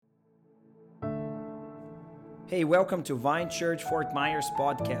Hey, welcome to Vine Church Fort Myers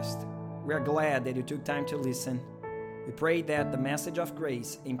podcast. We are glad that you took time to listen. We pray that the message of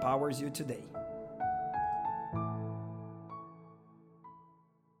grace empowers you today.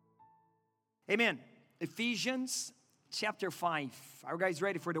 Amen. Ephesians chapter 5. Are you guys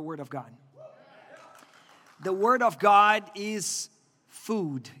ready for the Word of God? The Word of God is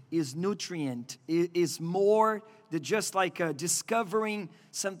food, is nutrient, is more than just like discovering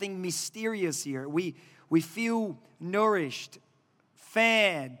something mysterious here. We feel nourished,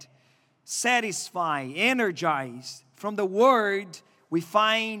 fed, satisfied, energized. From the Word, we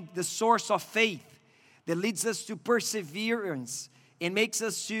find the source of faith that leads us to perseverance and makes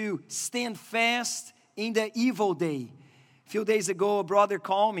us to stand fast in the evil day. A few days ago, a brother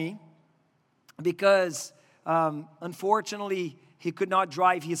called me because, unfortunately, he could not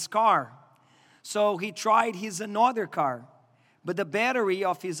drive his car. So he tried his another car, but the battery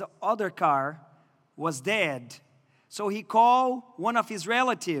of his other car was dead. So he called one of his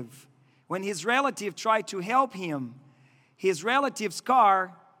relatives. When his relative tried to help him, his relative's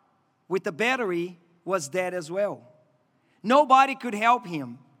car with the battery was dead as well. Nobody could help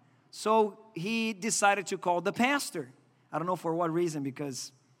him. So he decided to call the pastor. I don't know for what reason,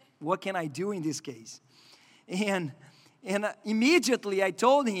 because what can I do in this case? And immediately I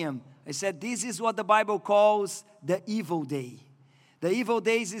told him, I said, this is what the Bible calls the evil day. The evil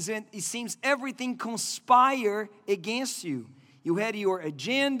days is when it seems everything conspire against you. You had your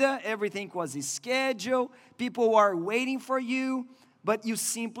agenda, everything was scheduled, people are waiting for you, but you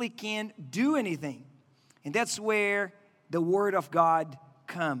simply can't do anything. And that's where the Word of God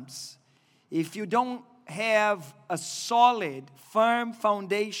comes. If you don't have a solid, firm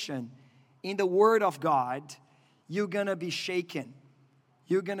foundation in the Word of God, you're going to be shaken.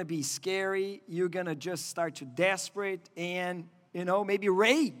 You're going to be scary. You're going to just start to desperate and maybe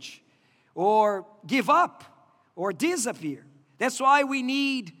rage or give up or disappear. That's why we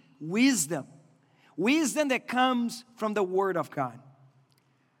need wisdom. Wisdom that comes from the Word of God.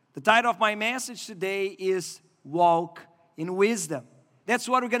 The title of my message today is Walk in Wisdom. That's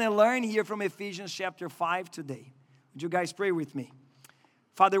what we're going to learn here from Ephesians chapter 5 today. Would you guys pray with me?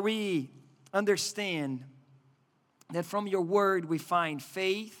 Father, we understand that from your Word we find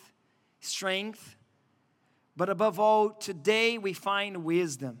faith, strength, but above all, today we find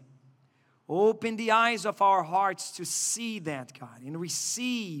wisdom. Open the eyes of our hearts to see that, God, and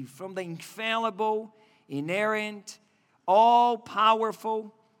receive from the infallible, inerrant,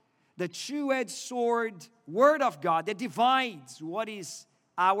 all-powerful, the two-edged sword, Word of God that divides what is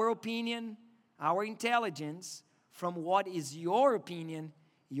our opinion, our intelligence, from what is your opinion,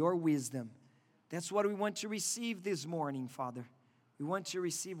 your wisdom. That's what we want to receive this morning, Father. We want to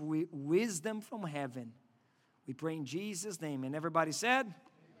receive wisdom from heaven. We pray in Jesus' name. And everybody said,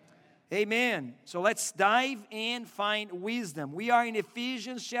 Amen. So let's dive and find wisdom. We are in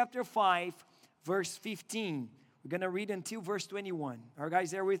Ephesians chapter 5, verse 15. We're going to read until verse 21. Are you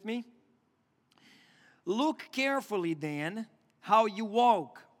guys there with me? Look carefully then how you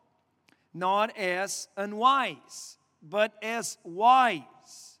walk, not as unwise, but as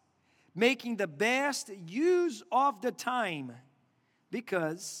wise, making the best use of the time,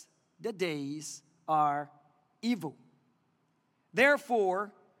 because the days are evil.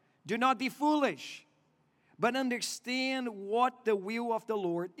 Therefore, do not be foolish, but understand what the will of the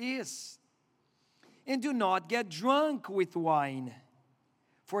Lord is. And do not get drunk with wine,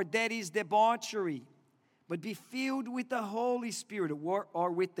 for that is debauchery, but be filled with the Holy Spirit, or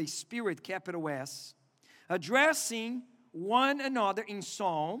with the Spirit, capital S, addressing one another in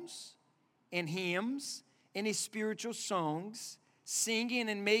psalms and hymns and spiritual songs, singing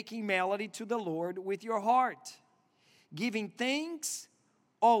and making melody to the Lord with your heart, giving thanks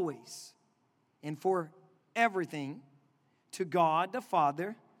always and for everything to God the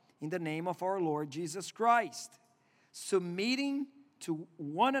Father in the name of our Lord Jesus Christ, submitting to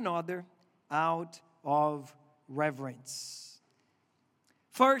one another out of reverence.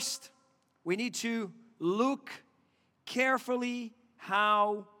 First, we need to look carefully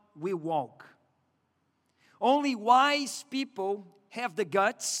how we walk. Only wise people have the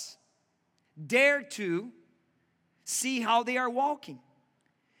guts, dare to see how they are walking.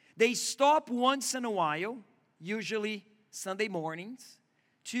 They stop once in a while, usually Sunday mornings,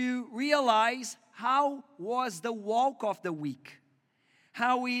 to realize how was the walk of the week.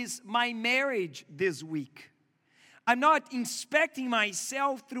 How is my marriage this week? I'm not inspecting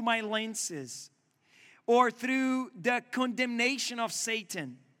myself through my lenses or through the condemnation of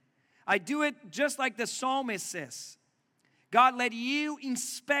Satan. I do it just like the psalmist says. God, let you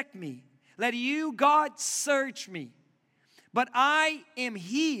inspect me. Let you, God, search me. But I am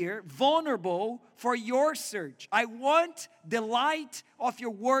here, vulnerable for your search. I want the light of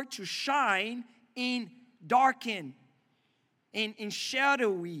your word to shine in darkened, in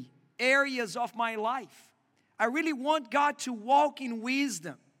shadowy areas of my life. I really want God to walk in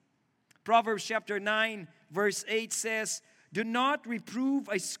wisdom. Proverbs chapter 9, verse 8 says, do not reprove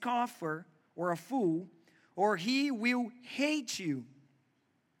a scoffer or a fool, or he will hate you.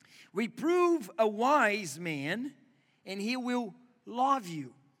 Reprove a wise man, and he will love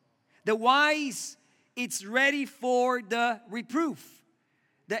you. The wise, it's ready for the reproof,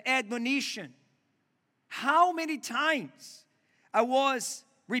 the admonition. How many times I was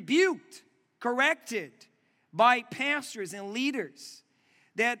rebuked, corrected by pastors and leaders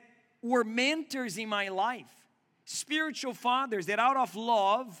that were mentors in my life, spiritual fathers that out of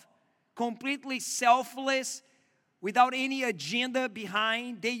love, completely selfless, without any agenda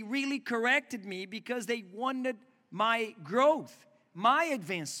behind, they really corrected me because they wanted my growth, my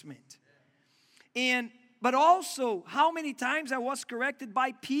advancement. But also, how many times I was corrected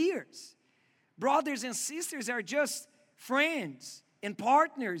by peers. Brothers and sisters are just friends and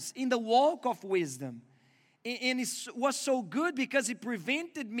partners in the walk of wisdom. And it was so good because it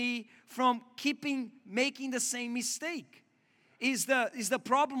prevented me from making the same mistake. Is the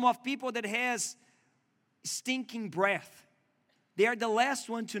problem of people that has stinking breath. They are the last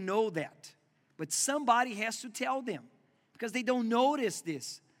one to know that. But somebody has to tell them because they don't notice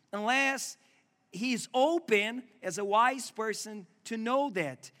this unless he's open as a wise person to know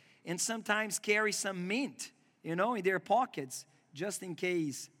that, and sometimes carry some mint, in their pockets just in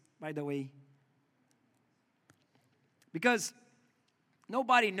case, by the way. Because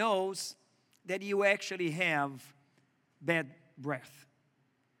nobody knows that you actually have bad breath.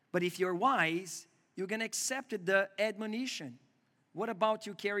 But if you're wise, you're going to accept the admonition. What about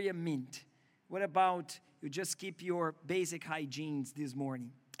you carry a mint? What about you just keep your basic hygienes this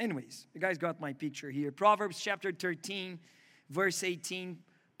morning? Anyways, you guys got my picture here. Proverbs chapter 13, verse 18.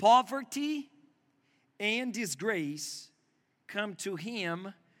 Poverty and disgrace come to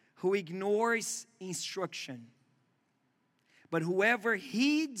him who ignores instruction. But whoever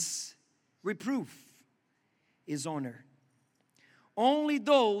heeds reproof is honored. Only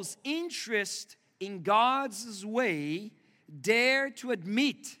those interested in God's way dare to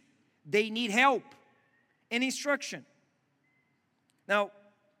admit they need help and instruction. Now,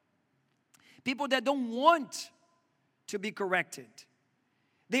 people that don't want to be corrected,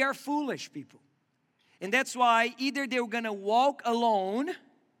 they are foolish people. And that's why either they're going to walk alone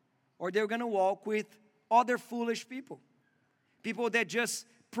or they're going to walk with other foolish people. People that just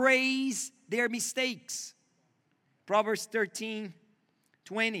praise their mistakes. Proverbs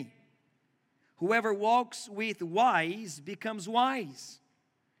 13:20. Whoever walks with wise becomes wise,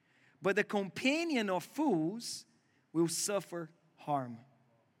 but the companion of fools will suffer harm.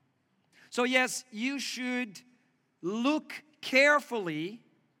 So yes, you should look carefully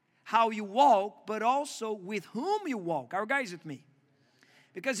how you walk, but also with whom you walk. Are you guys with me?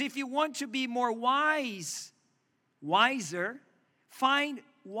 Because if you want to be more wiser, find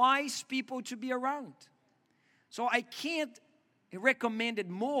wise people to be around. So I can't recommend it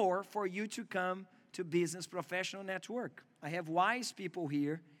more for you to come to Business Professional Network. I have wise people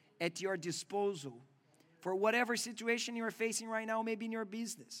here at your disposal for whatever situation you're facing right now, maybe in your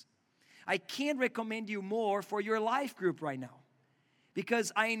business. I can't recommend you more for your life group right now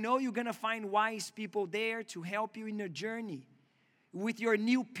because I know you're going to find wise people there to help you in your journey with your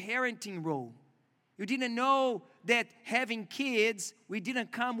new parenting role. You didn't know that having kids, we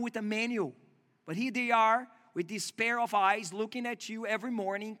didn't come with a manual. But here they are with this pair of eyes looking at you every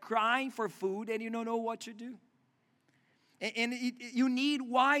morning, crying for food, and you don't know what to do. You need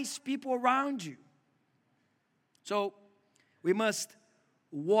wise people around you. So we must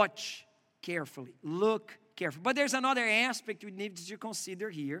watch carefully, look carefully. But there's another aspect we need to consider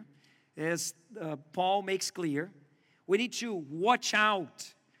here, as Paul makes clear. We need to watch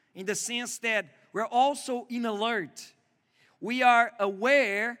out in the sense that we're also in alert. We are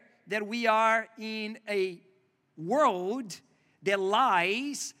aware that we are in a world that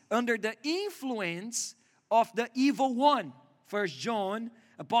lies under the influence of the evil one. 1 John,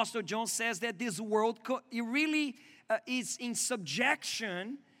 Apostle John says that this world it really is in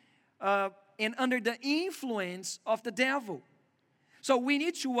subjection and under the influence of the devil. So we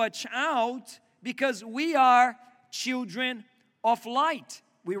need to watch out because we are children of light.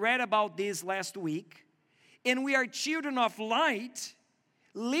 We read about this last week. And we are children of light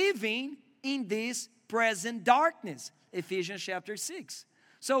living in this present darkness. Ephesians chapter 6.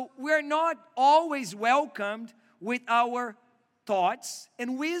 So we're not always welcomed with our thoughts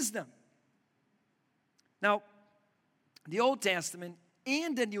and wisdom. Now, the Old Testament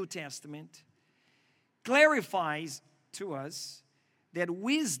and the New Testament clarifies to us that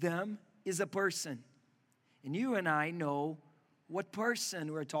wisdom is a person. And you and I know what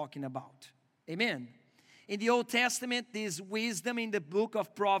person we're talking about. Amen. In the Old Testament, this wisdom in the book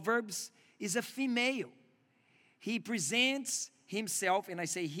of Proverbs is a female. He presents himself, and I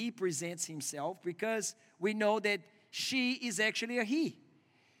say he presents himself because we know that she is actually a he.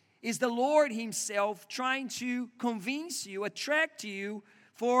 Is the Lord himself trying to convince you, attract you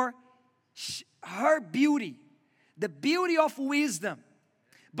for her beauty, the beauty of wisdom.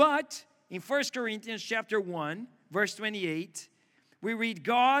 But in 1 Corinthians chapter 1, verse 28, we read,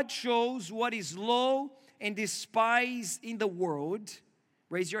 God shows what is low and despised in the world.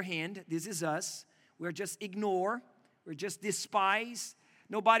 Raise your hand. This is us. We're just ignore. We're just despise.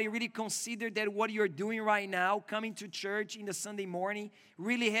 Nobody really considered that what you're doing right now, coming to church in the Sunday morning,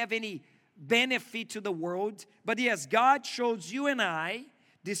 really have any benefit to the world. But yes, God shows you and I,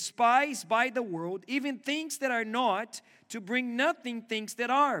 despised by the world, even things that are not, to bring nothing things that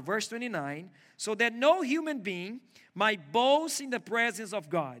are. Verse 29, so that no human being might boast in the presence of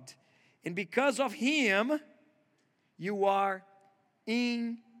God. And because of him, you are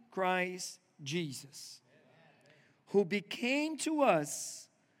in Christ Jesus, who became to us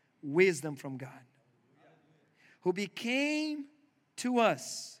wisdom from God, who became to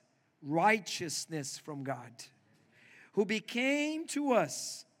us righteousness from God, who became to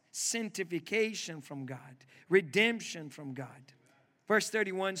us sanctification from God, redemption from God. Verse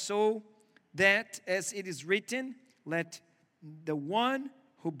 31, so that as it is written, let the one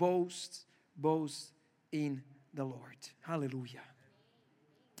who boasts, boast in the Lord. Hallelujah.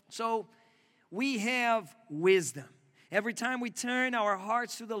 So we have wisdom. Every time we turn our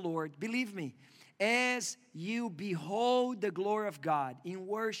hearts to the Lord, believe me, as you behold the glory of God in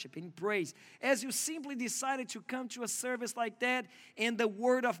worship, in praise, as you simply decided to come to a service like that and the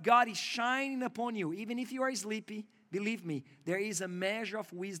Word of God is shining upon you, even if you are sleepy, believe me, there is a measure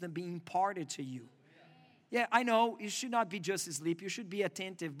of wisdom being imparted to you. Yeah, I know, you should not be just asleep, you should be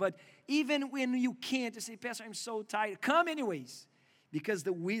attentive, but even when you can't, you say, Pastor, I'm so tired, come anyways, because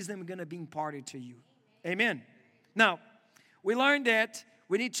the wisdom is going to be imparted to you. Amen. Now, we learned that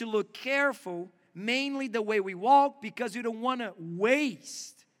we need to look careful, mainly the way we walk, because you don't want to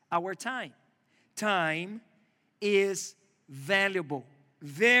waste our time. Time is valuable,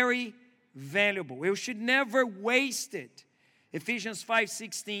 very valuable. We should never waste it. Ephesians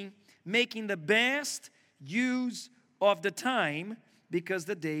 5:16, making the best use of the time because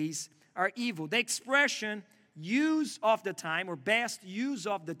the days are evil. The expression use of the time or best use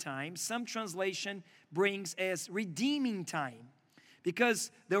of the time, some translation brings as redeeming time,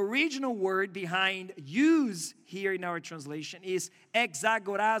 because the original word behind use here in our translation is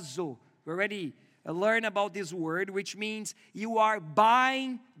exagorazo. We already learned about this word, which means you are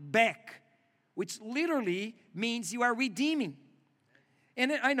buying back, which literally means you are redeeming.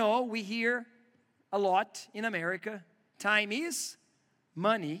 And I know we hear a lot in America, time is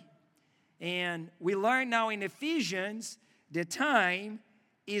money. And we learn now in Ephesians that time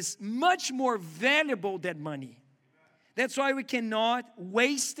is much more valuable than money. That's why we cannot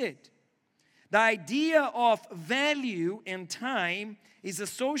waste it. The idea of value and time is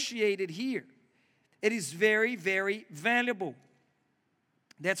associated here. It is very, very valuable.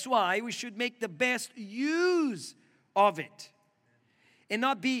 That's why we should make the best use of it and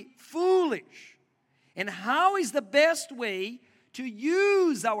not be foolish. And how is the best way to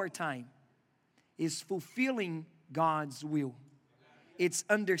use our time? Is fulfilling God's will. It's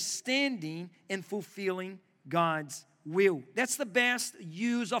understanding and fulfilling God's will. That's the best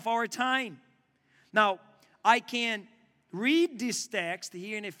use of our time. Now, I can read this text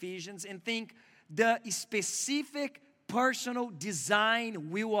here in Ephesians and think the specific personal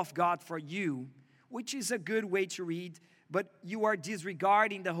design will of God for you, which is a good way to read, but you are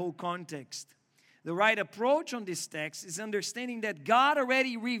disregarding the whole context. The right approach on this text is understanding that God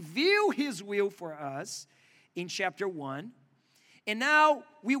already revealed His will for us in chapter 1. And now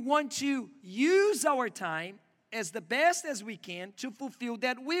we want to use our time as the best as we can to fulfill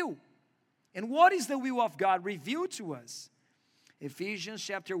that will. And what is the will of God revealed to us? Ephesians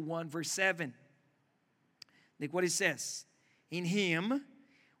chapter 1 verse 7. Look what it says. In Him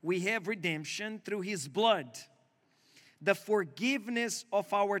we have redemption through His blood, the forgiveness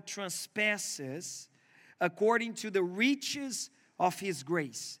of our trespasses according to the riches of His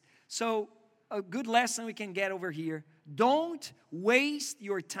grace. So a good lesson we can get over here. Don't waste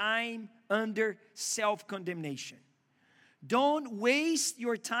your time under self-condemnation. Don't waste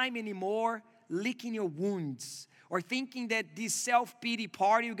your time anymore licking your wounds or thinking that this self-pity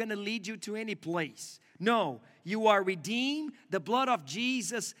party is going to lead you to any place. No, You are redeemed. The blood of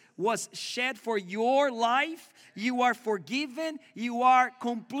Jesus was shed for your life. You are forgiven. You are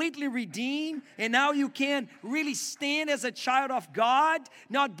completely redeemed. And now you can really stand as a child of God,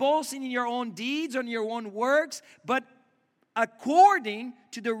 not boasting in your own deeds, on your own works, but according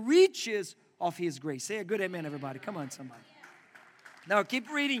to the riches of His grace. Say a good amen, everybody. Come on, somebody. Now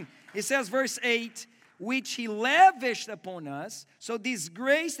keep reading. It says, verse 8, which He lavished upon us. So this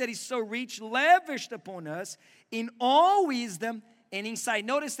grace that is so rich, lavished upon us in all wisdom and insight.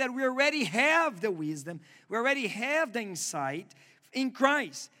 Notice that we already have the wisdom. We already have the insight in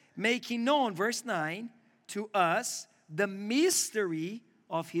Christ. Making known, verse 9, to us the mystery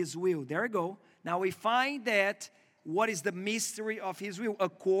of His will. There we go. Now we find that what is the mystery of His will?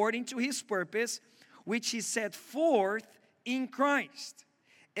 According to His purpose, which He set forth in Christ,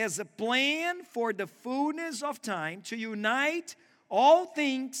 as a plan for the fullness of time to unite all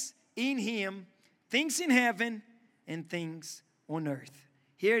things in Him, things in heaven and things on earth.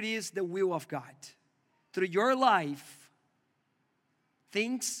 Here it is, the will of God. Through your life,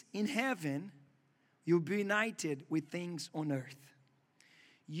 things in heaven, you'll be united with things on earth.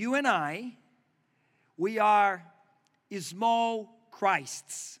 You and I, we are small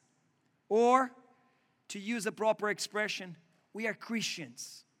Christs. Or, to use a proper expression, we are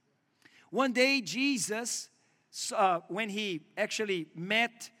Christians. One day, Jesus, when He actually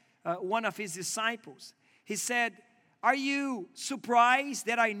met one of His disciples, He said, are you surprised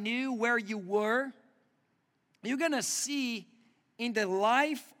that I knew where you were? You're going to see in the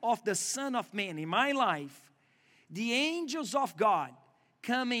life of the Son of Man, in my life, the angels of God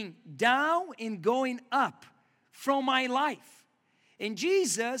coming down and going up from my life. And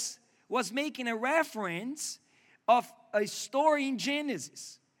Jesus was making a reference of a story in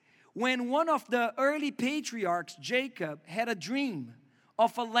Genesis, when one of the early patriarchs, Jacob, had a dream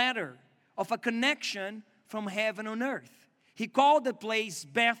of a ladder, of a connection from heaven on earth. He called the place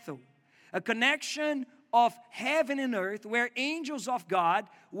Bethel, a connection of heaven and earth where angels of God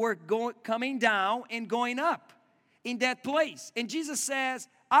were coming down and going up in that place. And Jesus says,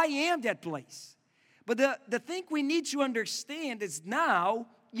 I am that place. But the thing we need to understand is now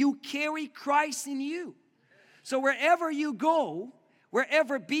you carry Christ in you. So wherever you go,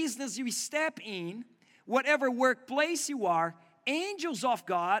 wherever business you step in, whatever workplace you are, angels of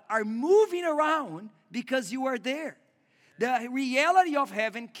God are moving around because you are there. The reality of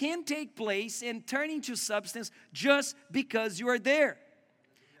heaven can take place and turn into substance just because you are there.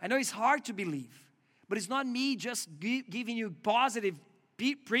 I know it's hard to believe, but it's not me just giving you positive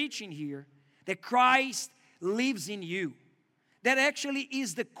preaching here, that Christ lives in you. That actually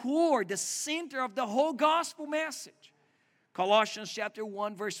is the core, the center of the whole gospel message. Colossians chapter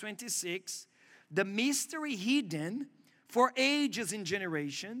 1, verse 26, the mystery hidden for ages and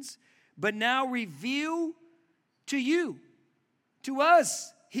generations, but now revealed to you, to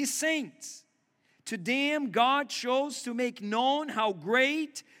us, His saints. To them God chose to make known how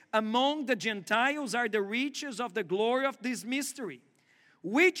great among the Gentiles are the riches of the glory of this mystery,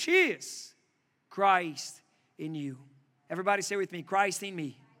 which is Christ in you. Everybody say with me, Christ in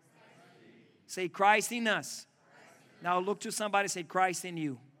me. Say Christ in us. Now look to somebody, say Christ in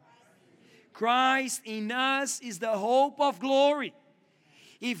you. Christ in us is the hope of glory.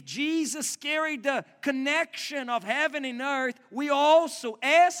 If Jesus carried the connection of heaven and earth, we also,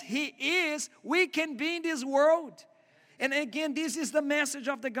 as He is, we can be in this world. And again, this is the message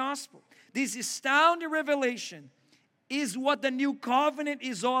of the gospel. This astounding revelation is what the new covenant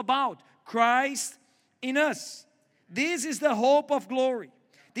is all about. Christ in us. This is the hope of glory.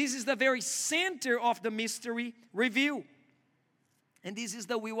 This is the very center of the mystery revealed. And this is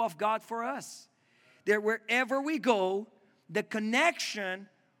the will of God for us. That wherever we go, the connection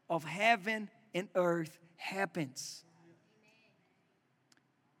of heaven and earth happens.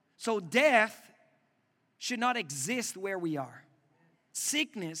 So death should not exist where we are.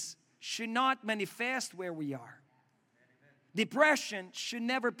 Sickness should not manifest where we are. Depression should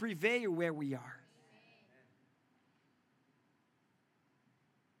never prevail where we are.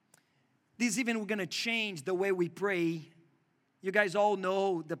 This even we're going to change the way we pray. You guys all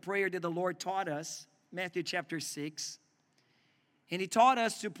know the prayer that the Lord taught us, Matthew chapter 6. And He taught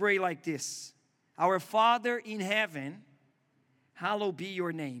us to pray like this. Our Father in heaven, hallowed be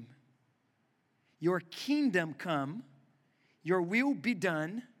your name. Your kingdom come, your will be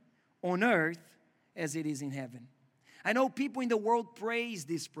done on earth as it is in heaven. I know people in the world praise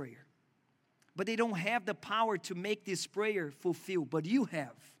this prayer, but they don't have the power to make this prayer fulfill, but you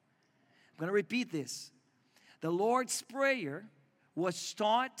have. I'm going to repeat this. The Lord's Prayer was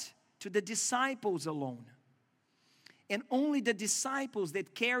taught to the disciples alone. And only the disciples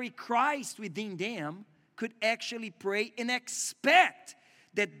that carry Christ within them could actually pray and expect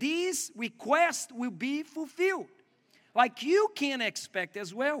that these requests will be fulfilled. Like you can expect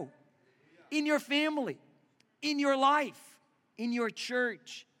as well. In your family, in your life, in your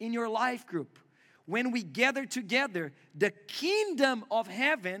church, in your life group. When we gather together, the kingdom of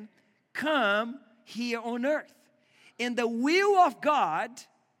heaven come here on earth. And the will of God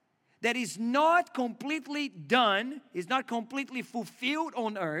that is not completely done, is not completely fulfilled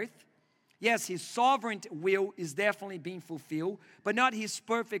on earth. Yes, His sovereign will is definitely being fulfilled, but not His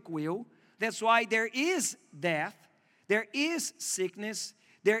perfect will. That's why there is death, there is sickness,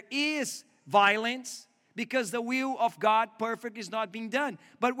 there is violence, because the will of God perfect is not being done.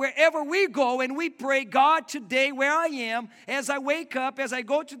 But wherever we go and we pray, God, today where I am, as I wake up, as I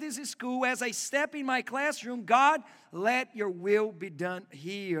go to this school, as I step in my classroom, God, let your will be done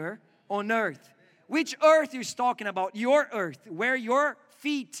here on earth. Which earth is talking about? Your earth, where your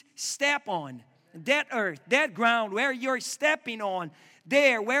feet step on. That earth, that ground where you're stepping on.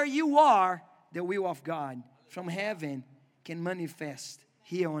 There, where you are, the will of God from heaven can manifest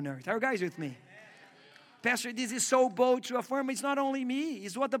here on earth. Are you guys with me? Pastor, this is so bold to affirm. It's not only me.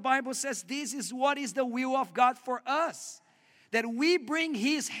 It's what the Bible says. This is what is the will of God for us. That we bring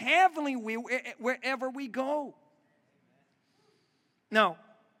His heavenly will wherever we go. Now,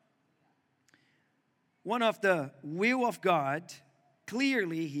 one of the will of God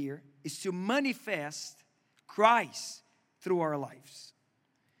clearly here is to manifest Christ through our lives.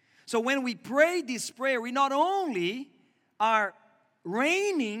 So when we pray this prayer, we not only are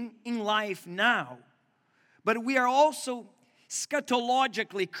reigning in life now, but we are also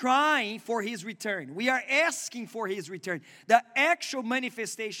scatologically crying for His return. We are asking for His return. The actual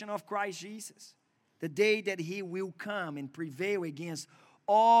manifestation of Christ Jesus. The day that He will come and prevail against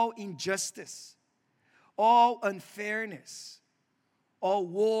all injustice, all unfairness, all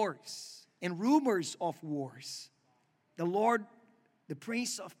wars and rumors of wars. The Lord, the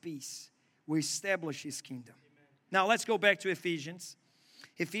Prince of Peace, will establish His kingdom. Amen. Now let's go back to Ephesians.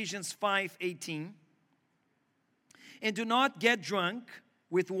 Ephesians 5:18. And do not get drunk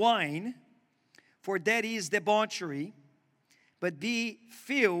with wine, for that is debauchery, but be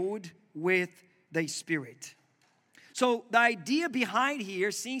filled with the Spirit. So the idea behind here,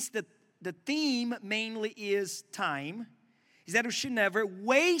 since the theme mainly is time, is that we should never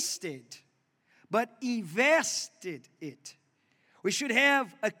waste it, but invested it. We should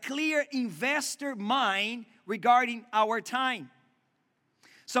have a clear investor mind regarding our time.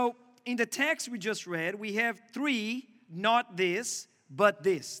 So in the text we just read, we have 3, not this, but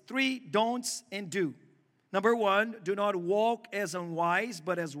this. 3 don'ts and do. Number 1, do not walk as unwise,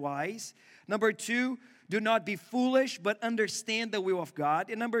 but as wise. Number 2, do not be foolish, but understand the will of God.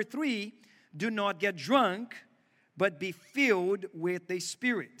 And number 3, do not get drunk, but be filled with the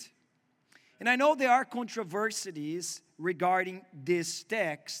Spirit. And I know there are controversies regarding this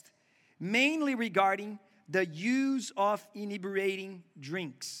text, mainly regarding the use of inebriating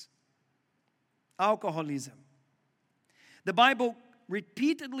drinks, alcoholism. The Bible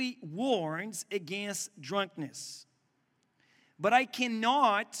repeatedly warns against drunkenness. But I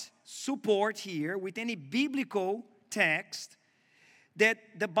cannot support here with any biblical text that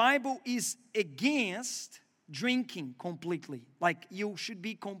the Bible is against drinking completely. Like you should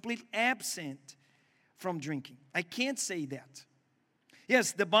be completely absent from drinking. I can't say that.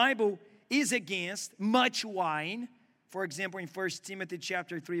 Yes, the Bible is against much wine. For example, in 1 Timothy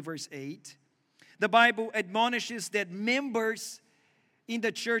chapter 3, verse 8. The Bible admonishes that members in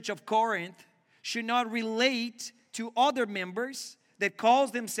the church of Corinth should not relate to other members that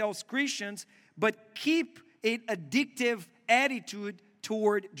calls themselves Christians, but keep an addictive attitude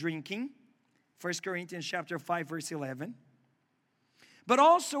toward drinking. 1 Corinthians chapter 5, verse 11. But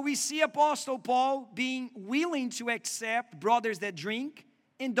also we see Apostle Paul being willing to accept brothers that drink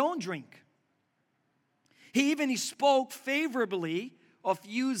and don't drink. He even spoke favorably of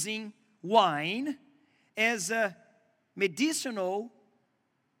using wine as a medicinal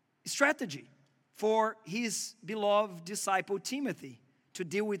strategy for his beloved disciple Timothy to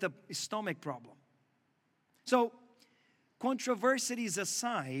deal with a stomach problem. So, controversies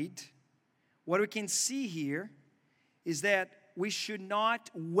aside, what we can see here is that we should not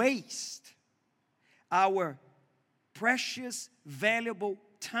waste our precious, valuable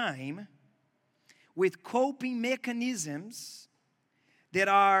time with coping mechanisms that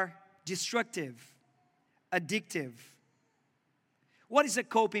are destructive, addictive. What is a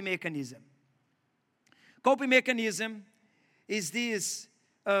coping mechanism? Coping mechanism is these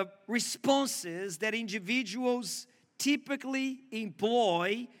responses that individuals typically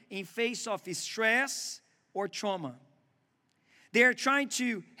employ in face of stress or trauma. They are trying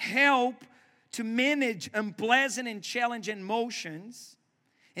to help to manage unpleasant and challenging emotions.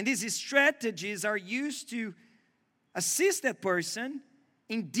 And these strategies are used to assist that person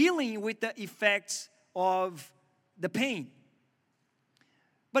in dealing with the effects of the pain.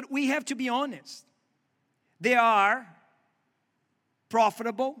 But we have to be honest. They are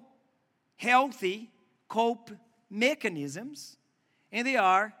profitable, healthy cope mechanisms, and they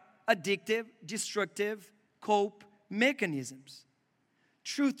are addictive, destructive cope mechanisms.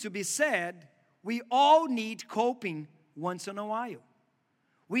 Truth to be said, we all need coping once in a while.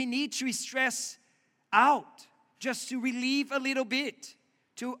 We need to stress out just to relieve a little bit,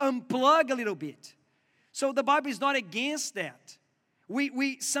 to unplug a little bit. So the Bible is not against that.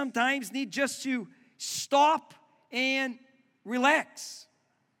 We sometimes need just to stop and relax.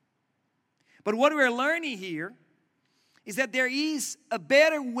 But what we're learning here is that there is a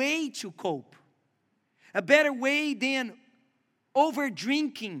better way to cope. A better way than over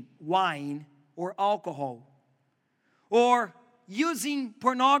drinking wine or alcohol, or using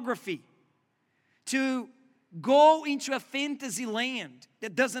pornography to go into a fantasy land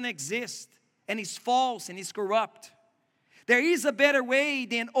that doesn't exist and is false and is corrupt. There is a better way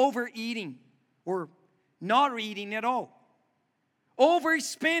than overeating or not eating at all.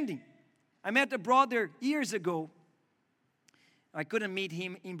 Overspending. I met a brother years ago. I couldn't meet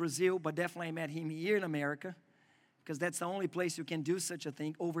him in Brazil, but definitely I met him here in America, because that's the only place you can do such a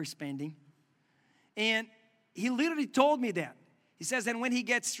thing, overspending. And he literally told me that. He says that when he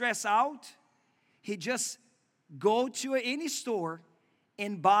gets stressed out, he just go to any store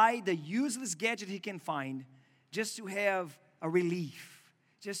and buy the useless gadget he can find just to have a relief,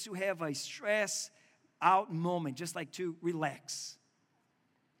 just to have a stress out moment, just like to relax.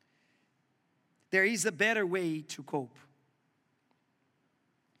 There is a better way to cope.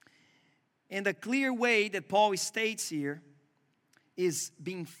 And the clear way that Paul states here is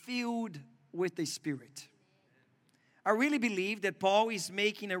being filled with the Spirit. I really believe that Paul is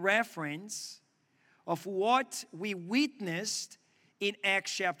making a reference of what we witnessed in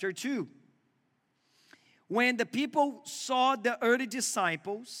Acts chapter 2. When the people saw the early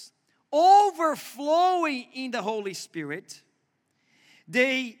disciples overflowing in the Holy Spirit,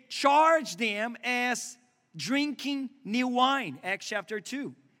 they charged them as drinking new wine, Acts chapter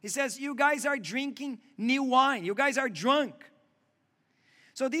 2. He says, you guys are drinking new wine. You guys are drunk.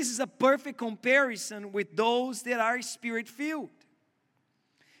 So this is a perfect comparison with those that are Spirit-filled.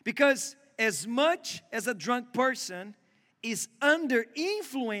 Because as much as a drunk person is under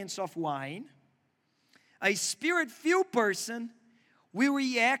influence of wine, a Spirit-filled person will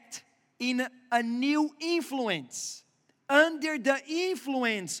react in a new influence, under the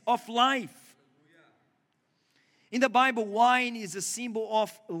influence of life. In the Bible, wine is a symbol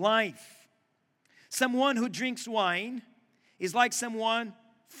of life. Someone who drinks wine is like someone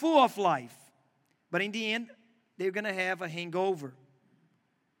full of life. But in the end, they're going to have a hangover.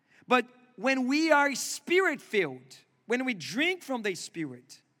 But when we are Spirit-filled, when we drink from the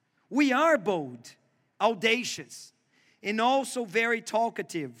Spirit, we are bold, audacious, and also very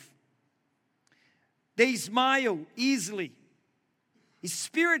talkative. They smile easily. A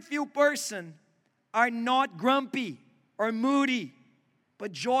Spirit-filled person are not grumpy or moody,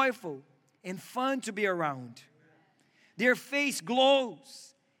 but joyful and fun to be around. Their face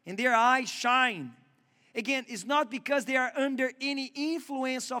glows and their eyes shine. Again, it's not because they are under any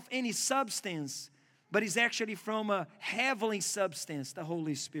influence of any substance, but it's actually from a heavenly substance, the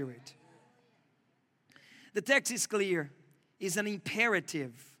Holy Spirit. The text is clear. It's an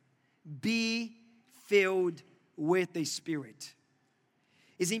imperative. Be filled with the Spirit.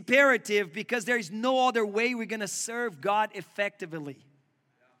 It's imperative because there is no other way we're going to serve God effectively.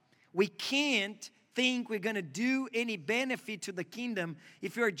 We can't think we're going to do any benefit to the kingdom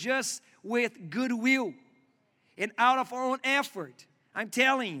if you're just with goodwill and out of our own effort. I'm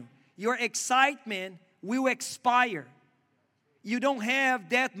telling you, your excitement will expire. You don't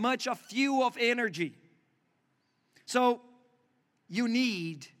have that much of fuel of energy. So you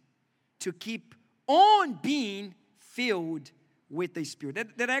need to keep on being filled with the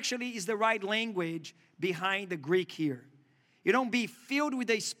Spirit. That actually is the right language behind the Greek here. You don't be filled with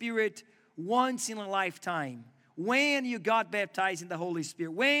the Spirit once in a lifetime. When you got baptized in the Holy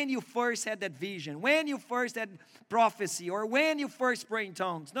Spirit, when you first had that vision, when you first had prophecy, or when you first pray in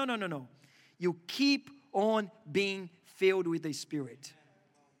tongues. No. You keep on being filled with the Spirit.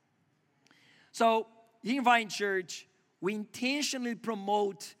 So, here in Vine Church, we intentionally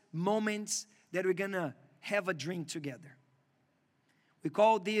promote moments that we're going to have a drink together. We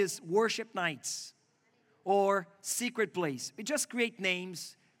call these worship nights or secret place. We just create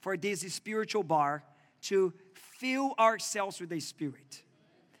names for this spiritual bar to fill ourselves with the Spirit.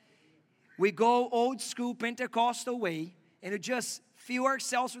 We go old school Pentecostal way, and we just fill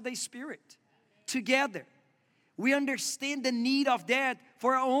ourselves with the Spirit together. We understand the need of that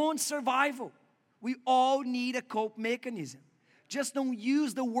for our own survival. We all need a cope mechanism. Just don't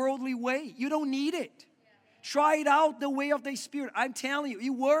use the worldly way. You don't need it. Try it out the way of the Spirit. I'm telling you, it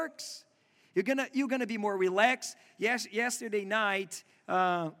works. You're gonna be more relaxed. Yes, yesterday night,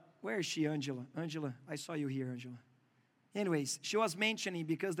 where is she, Angela? Angela, I saw you here, Angela. Anyways, she was mentioning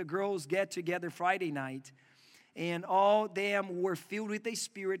because the girls get together Friday night, and all them were filled with the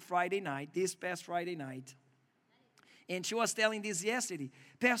Spirit Friday night, this past Friday night. And she was telling this yesterday,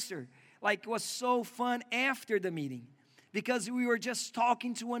 Pastor, like it was so fun after the meeting because we were just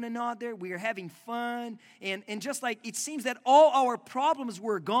talking to one another, we were having fun, and just like it seems that all our problems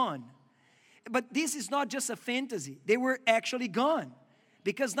were gone. But this is not just a fantasy. They were actually gone.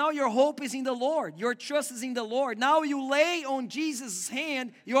 Because now your hope is in the Lord. Your trust is in the Lord. Now you lay on Jesus'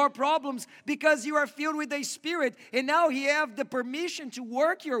 hand your problems because you are filled with the Spirit. And now He have the permission to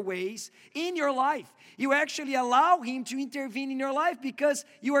work your ways in your life. You actually allow Him to intervene in your life because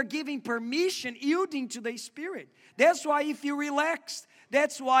you are giving permission, yielding to the Spirit. That's why if you relaxed,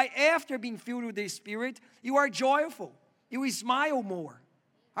 that's why after being filled with the Spirit, you are joyful. You will smile more.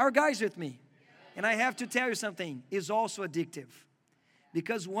 Are guys with me? And I have to tell you something, it's also addictive.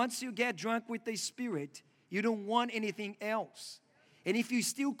 Because once you get drunk with the Spirit, you don't want anything else. And if you're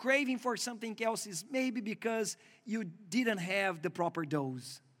still craving for something else, it's maybe because you didn't have the proper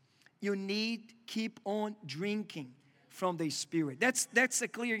dose. You need keep on drinking from the Spirit. That's a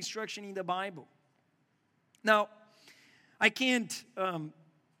clear instruction in the Bible. Now, I can't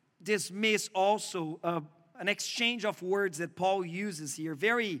dismiss also an exchange of words that Paul uses here.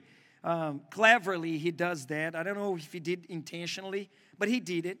 Very cleverly he does that. I don't know if he did intentionally, but he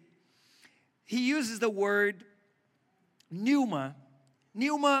did it. He uses the word pneuma.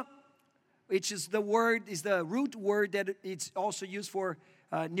 Pneuma, which is the root word that it's also used for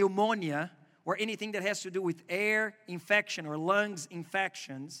pneumonia or anything that has to do with air infection or lungs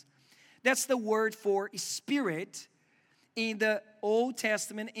infections. That's the word for spirit in the Old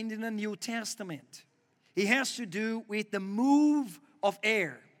Testament and in the New Testament. It has to do with the move of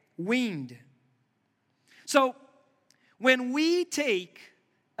air, wind. So, when we take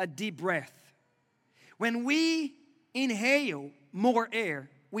a deep breath, when we inhale more air,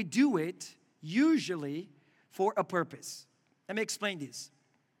 we do it usually for a purpose. Let me explain this.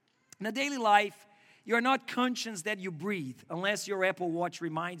 In a daily life, you are not conscious that you breathe unless your Apple Watch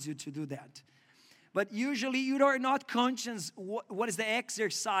reminds you to do that. But usually you are not conscious what is the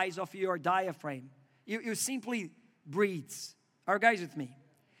exercise of your diaphragm. You simply breathe. Are guys with me?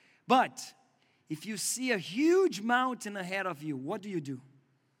 But if you see a huge mountain ahead of you, what do?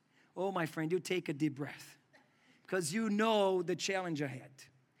 Oh, my friend, you take a deep breath because you know the challenge ahead.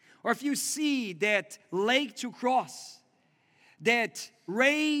 Or if you see that lake to cross, that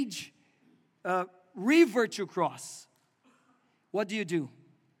river to cross, what do?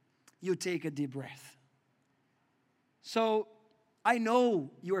 You take a deep breath. So I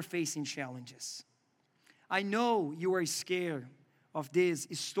know you are facing challenges. I know you are scared of these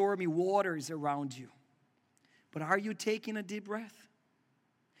stormy waters around you. But are you taking a deep breath?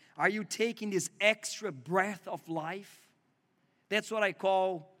 Are you taking this extra breath of life? That's what I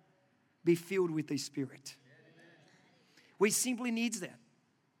call be filled with the Spirit. We simply need that.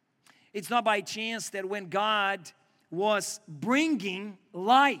 It's not by chance that when God was bringing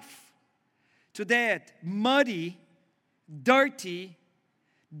life to that muddy, dirty,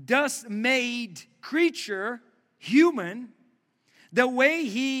 dust-made creature, human, the way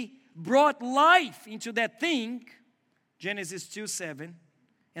He brought life into that thing, Genesis 2:7,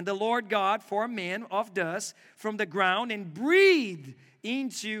 and the Lord God formed man of dust from the ground and breathed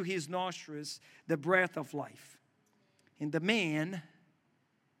into his nostrils the breath of life. And the man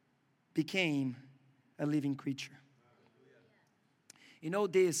became a living creature. You know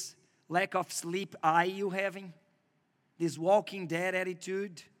this lack of sleep eye you having? This walking dead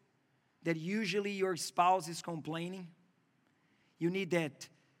attitude that usually your spouse is complaining? You need that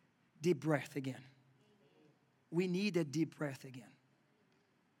deep breath again. We need that deep breath again.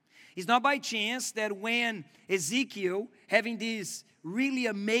 It's not by chance that when Ezekiel, having this really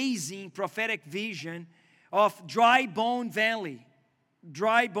amazing prophetic vision of dry bones valley,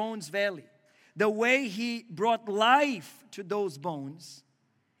 the way he brought life to those bones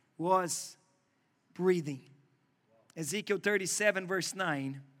was breathing. Ezekiel 37 verse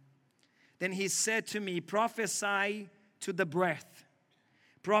 9, then he said to me, prophesy to the breath,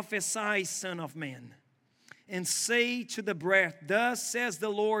 prophesy, son of man, and say to the breath, thus says the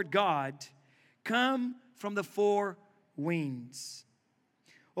Lord God, come from the four winds.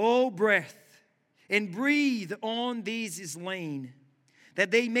 O breath, and breathe on these slain,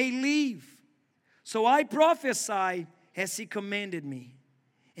 that they may live. So I prophesy as he commanded me,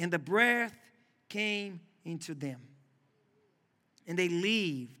 and the breath came into them. And they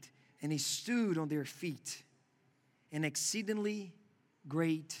lived, and he stood on their feet, an exceedingly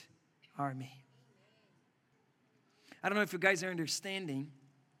great army. I don't know if you guys are understanding,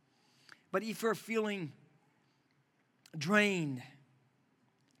 but if you're feeling drained,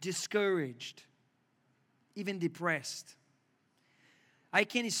 discouraged, even depressed, I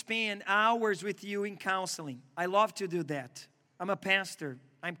can spend hours with you in counseling. I love to do that. I'm a pastor.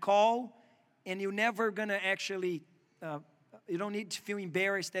 I'm called, and you're never going to actually, you don't need to feel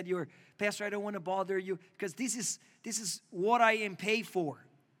embarrassed that you're, Pastor, I don't want to bother you, because this is what I am paid for.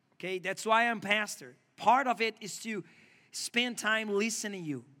 Okay, that's why I'm pastor. Part of it is to spend time listening to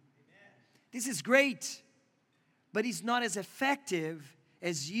you. This is great, but it's not as effective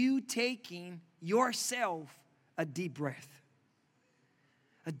as you taking yourself a deep breath.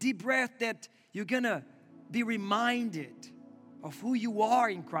 A deep breath that you're going to be reminded of who you are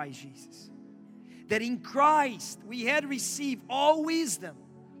in Christ Jesus. That in Christ we had received all wisdom,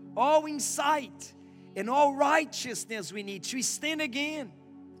 all insight, and all righteousness we need to stand again,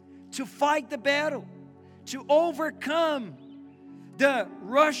 to fight the battle, to overcome the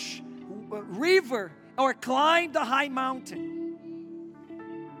rush river or climb the high mountain.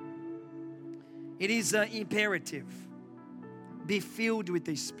 It is imperative. Be filled with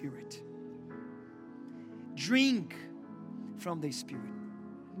the Spirit. Drink from the Spirit.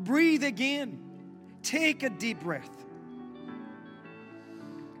 Breathe again. Take a deep breath.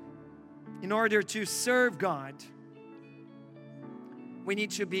 In order to serve God, we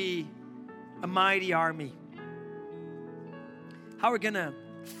need to be a mighty army. How are we going to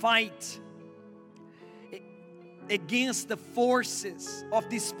fight against the forces of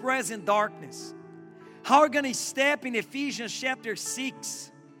this present darkness? How are we going to step in Ephesians chapter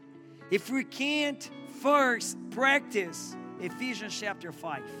 6 if we can't first practice Ephesians chapter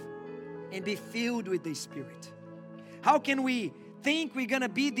 5 and be filled with the Spirit? How can we think we're going to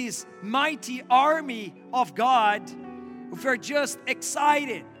be this mighty army of God if we're just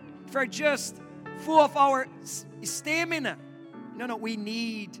excited, if we're just full of our stamina? No, we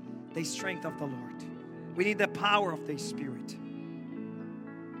need the strength of the Lord. We need the power of the Spirit.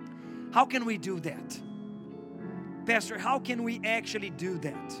 How can we do that? Pastor, how can we actually do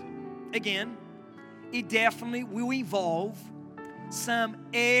that? Again, it definitely will involve some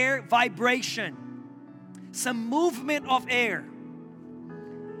air vibration, some movement of air.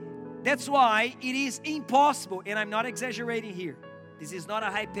 That's why it is impossible, and I'm not exaggerating here. This is not a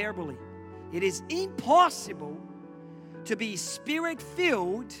hyperbole. It is impossible to be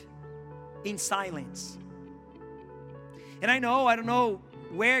Spirit-filled in silence. And I don't know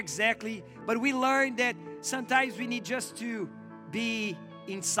where exactly, but we learned that sometimes we need just to be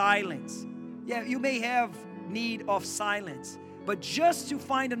in silence. Yeah, you may have need of silence, but just to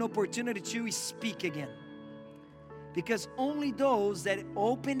find an opportunity to speak again. Because only those that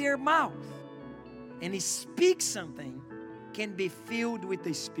open their mouth and speak something can be filled with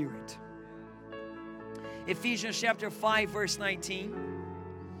the Spirit. Ephesians chapter 5 verse 19,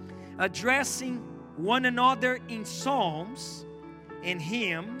 addressing one another in psalms and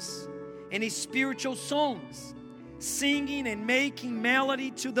hymns and spiritual songs, singing and making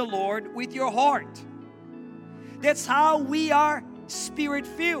melody to the Lord with your heart. That's how we are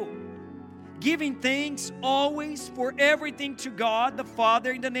Spirit-filled. Giving thanks always for everything to God the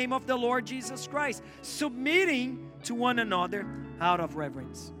Father in the name of the Lord Jesus Christ. Submitting to one another out of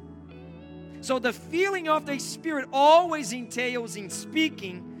reverence. So the feeling of the Spirit always entails in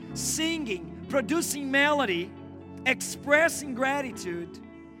speaking, singing, producing melody, expressing gratitude,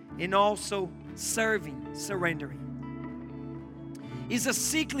 and also serving, surrendering. It's a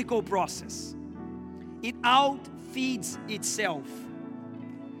cyclical process. It outfeeds itself.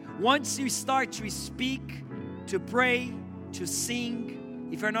 Once you start to speak, to pray, to sing,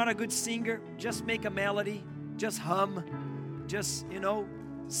 if you're not a good singer, just make a melody, just hum, just,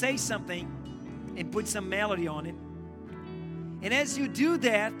 say something and put some melody on it. And as you do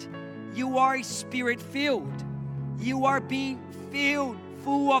that, you are Spirit-filled. You are being filled,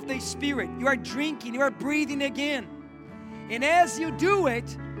 full of the Spirit. You are drinking, you are breathing again. And as you do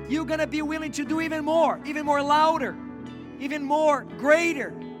it, you're going to be willing to do even more louder, even more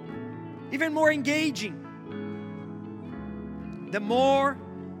greater, even more engaging. The more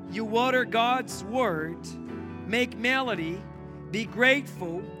you water God's Word, make melody, be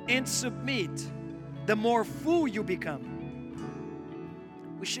grateful, and submit, the more full you become.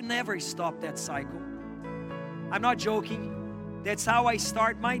 We should never stop that cycle. I'm not joking. That's how I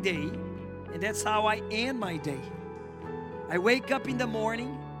start my day, and that's how I end my day. I wake up in the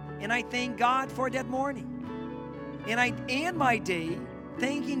morning, and I thank God for that morning. And I end my day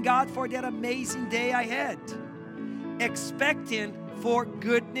thanking God for that amazing day I had, expecting for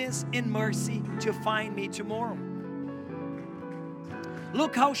goodness and mercy to find me tomorrow.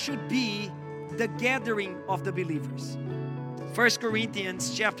 Look how should be the gathering of the believers. 1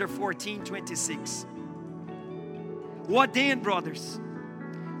 Corinthians chapter 14, 26. What then, brothers?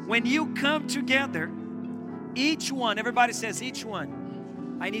 When you come together, each one, everybody says each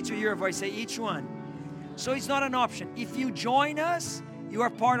one. I need to hear a voice say each one. So it's not an option. If you join us, you are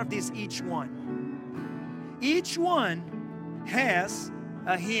part of this each one. Each one has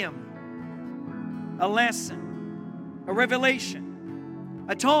a hymn, a lesson, a revelation,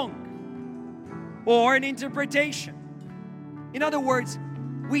 a tongue, or an interpretation. In other words,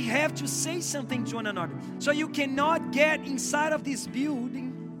 we have to say something to one another. So you cannot get inside of this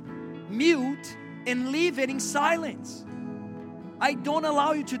building, mute, and leave it in silence. I don't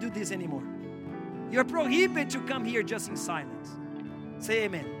allow you to do this anymore. You're prohibited to come here just in silence. Say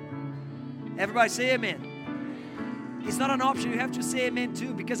amen. Everybody say amen. It's not an option. You have to say amen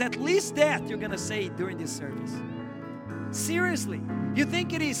too, because at least that you're going to say during this service. Seriously. You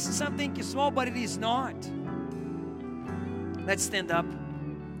think it is something small, but it is not. Let's stand up.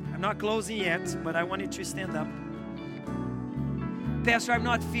 I'm not closing yet, but I want you to stand up. Pastor, I'm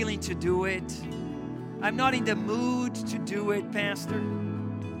not feeling to do it. I'm not in the mood to do it, Pastor.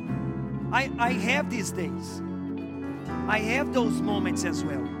 I have these days. I have those moments as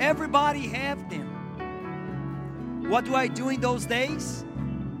well. Everybody have them. What do I do in those days?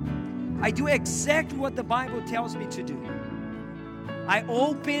 I do exactly what the Bible tells me to do. I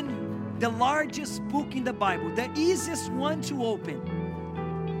open the largest book in the Bible, the easiest one to open.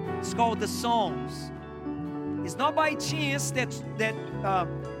 It's called the Psalms. It's not by chance that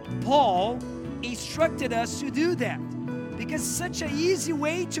Paul instructed us to do that, because it's such an easy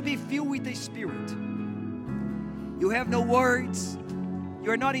way to be filled with the Spirit. You have no words.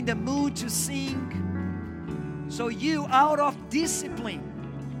 You're not in the mood to sing. So you, out of discipline,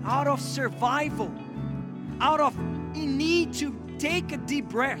 out of survival, out of in need to take a deep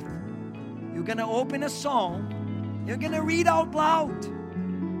breath, you're going to open a song. You're going to read out loud.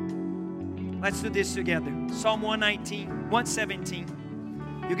 Let's do this together. Psalm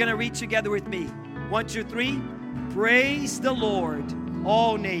 117. You're going to read together with me. 1, 2, 3. Praise the Lord,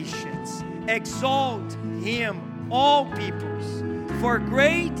 all nations. Exalt Him, all peoples. For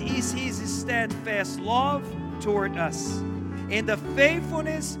great is His steadfast love toward us, and the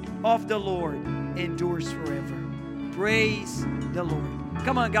faithfulness of the Lord endures forever. Praise the Lord.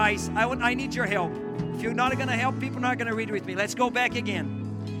 Come on, guys. I need your help. If you're not going to help, people are not going to read with me. Let's go back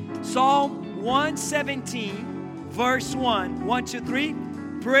again. Psalm 117, verse 1. 1, 2, 3.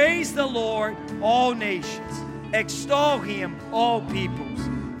 Praise the Lord, all nations. Extol Him, all peoples.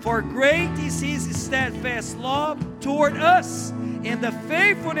 For great is His steadfast love toward us, and the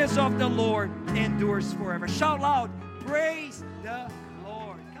faithfulness of the Lord endures forever. Shout loud, praise the